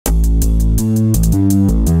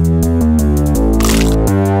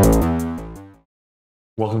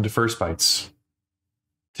Welcome to First Bites.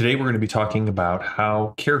 Today we're going to be talking about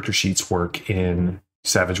how character sheets work in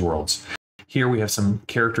Savage Worlds. Here we have some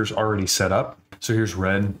characters already set up. So here's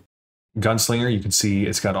Red Gunslinger. You can see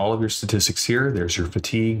it's got all of your statistics here. There's your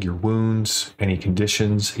fatigue, your wounds, any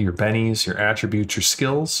conditions, your bennies, your attributes, your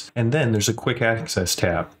skills, and then there's a quick access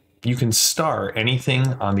tab. You can star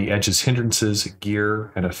anything on the edge's hindrances,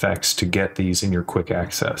 gear, and effects to get these in your quick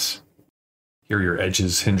access. Here are your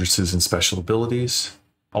edges, hindrances, and special abilities.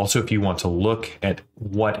 Also, if you want to look at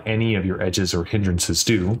what any of your edges or hindrances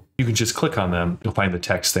do, you can just click on them. You'll find the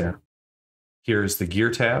text there. Here's the gear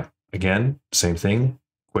tab. Again, same thing.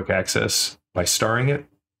 Quick access by starring it.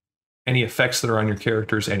 Any effects that are on your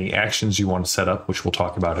characters, any actions you want to set up, which we'll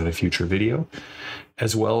talk about in a future video,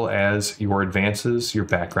 as well as your advances, your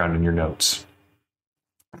background, and your notes.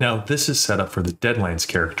 Now, this is set up for the Deadlands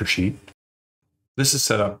character sheet. This is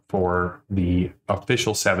set up for the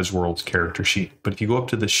official Savage Worlds character sheet. But if you go up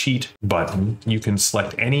to the sheet button, you can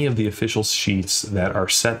select any of the official sheets that are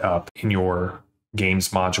set up in your game's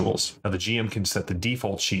modules. Now the GM can set the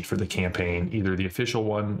default sheet for the campaign, either the official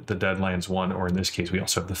one, the Deadlands one, or in this case, we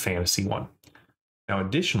also have the fantasy one. Now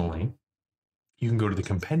additionally, you can go to the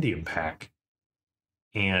Compendium pack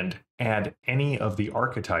and add any of the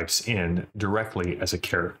archetypes in directly as a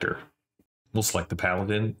character. We'll select the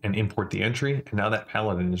Paladin and import the entry, and now that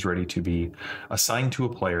Paladin is ready to be assigned to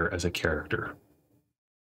a player as a character.